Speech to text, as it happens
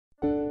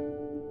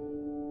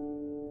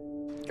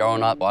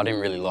Growing up, I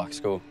didn't really like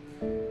school.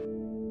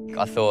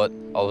 I thought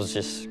I was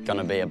just going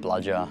to be a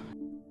bludger.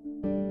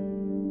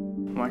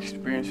 My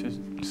experience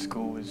with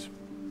school was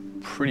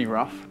pretty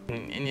rough.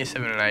 In year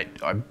 7 and 8,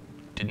 I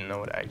didn't know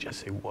what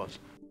HSC was.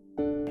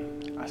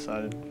 I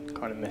started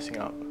kind of messing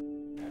up.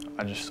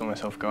 I just saw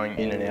myself going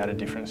in and out of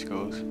different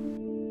schools.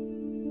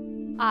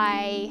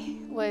 I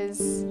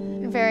was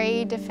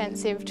very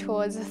defensive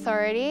towards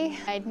authority.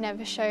 I'd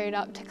never showed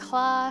up to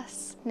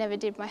class, never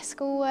did my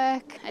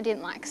schoolwork. I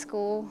didn't like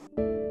school.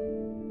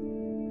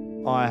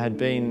 I had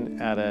been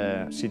at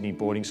a Sydney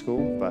boarding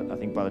school, but I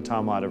think by the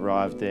time I'd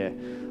arrived there,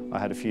 I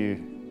had a few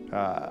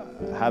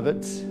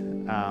habits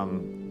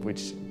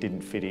which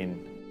didn't fit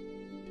in.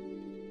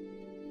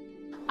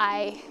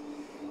 I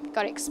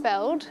got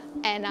expelled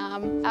and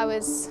I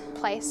was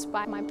placed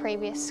by my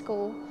previous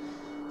school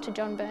to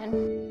John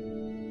Berne.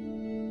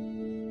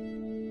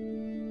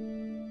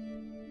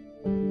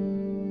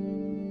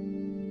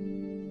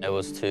 It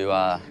was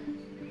to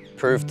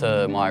prove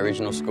to my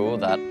original school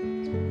that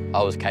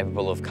I was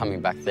capable of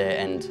coming back there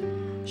and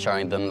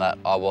showing them that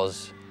I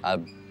was a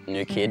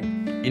new kid.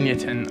 In year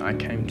 10, I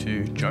came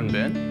to John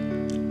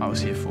Berne. I was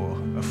here for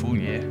a full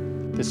year.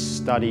 This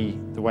study,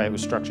 the way it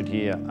was structured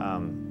here,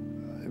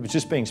 it was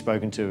just being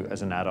spoken to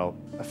as an adult.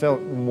 I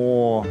felt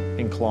more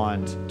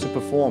inclined to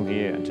perform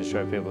here and to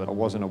show people that I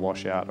wasn't a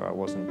washout or I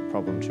wasn't a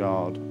problem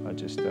child. I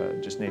just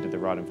needed the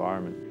right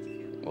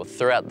environment. Well,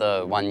 throughout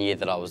the 1 year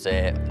that I was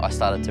there, I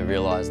started to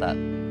realise that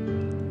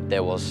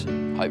there was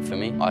hope for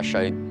me. I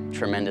showed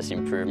tremendous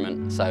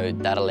improvement, so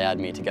that allowed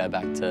me to go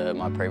back to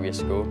my previous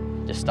school,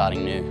 just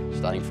starting new,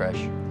 starting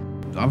fresh.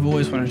 I've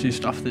always wanted to do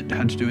stuff that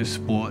had to do with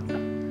sport.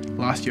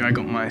 Last year I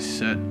got my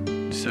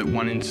Cert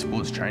 1 in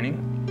sports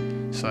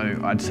training, so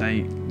I'd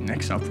say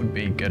next up would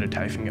be go to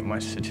TAFE and get my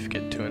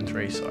certificate 2 and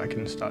 3 so I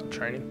can start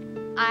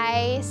training.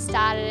 I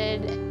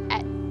started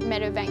at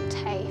Meadowbank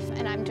TAFE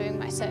and I'm doing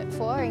my Cert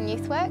 4 in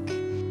youth work.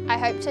 I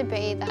hope to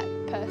be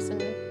that person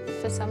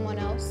for someone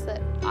else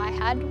that I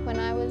had when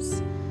I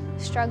was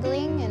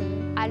struggling,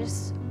 and I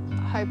just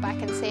hope I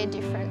can see a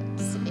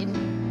difference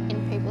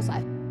in people's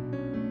lives.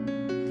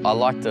 I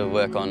like to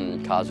work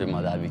on cars with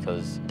my dad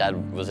because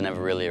Dad was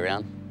never really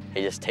around.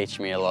 He just teaches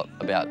me a lot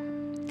about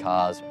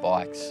cars,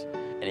 bikes,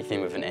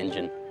 anything with an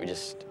engine. We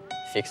just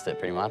fixed it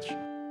pretty much.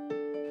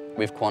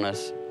 With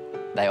Qantas,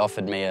 they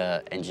offered me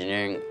an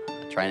engineering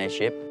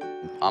traineeship.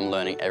 I'm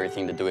learning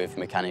everything to do with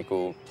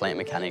mechanical, plant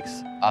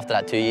mechanics. After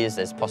that 2 years,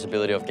 there's a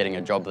possibility of getting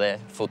a job there,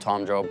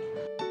 full-time job.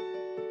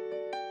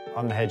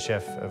 I'm the head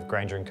chef of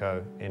Granger &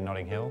 Co in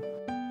Notting Hill.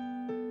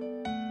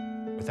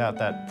 Without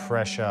that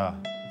pressure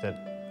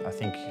that I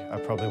think I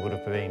probably would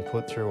have been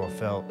put through or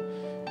felt,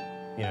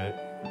 you know,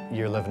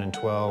 year 11 and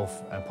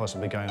 12 and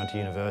possibly going on to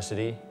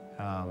university,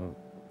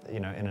 you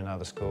know, in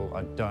another school,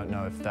 I don't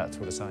know if that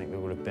sort of something that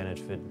would have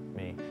benefited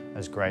me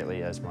as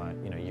greatly as my,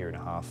 year and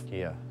a half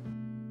here.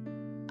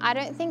 I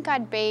don't think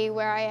I'd be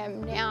where I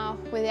am now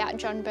without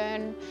John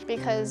Berne,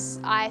 because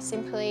I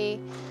simply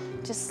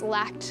just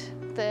lacked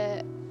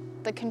the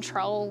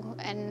control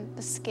and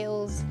the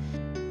skills.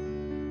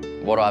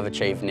 What I've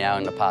achieved now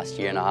in the past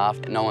year and a half,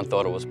 no one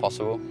thought it was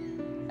possible,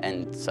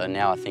 and so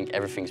now I think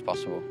everything's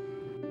possible.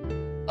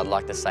 I'd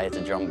like to say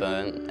to John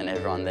Berne and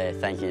everyone there,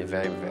 thank you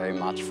very, very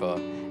much for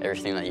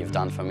everything that you've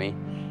done for me.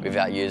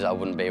 Without you, I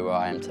wouldn't be where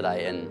I am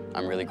today, and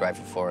I'm really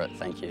grateful for it.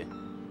 Thank you.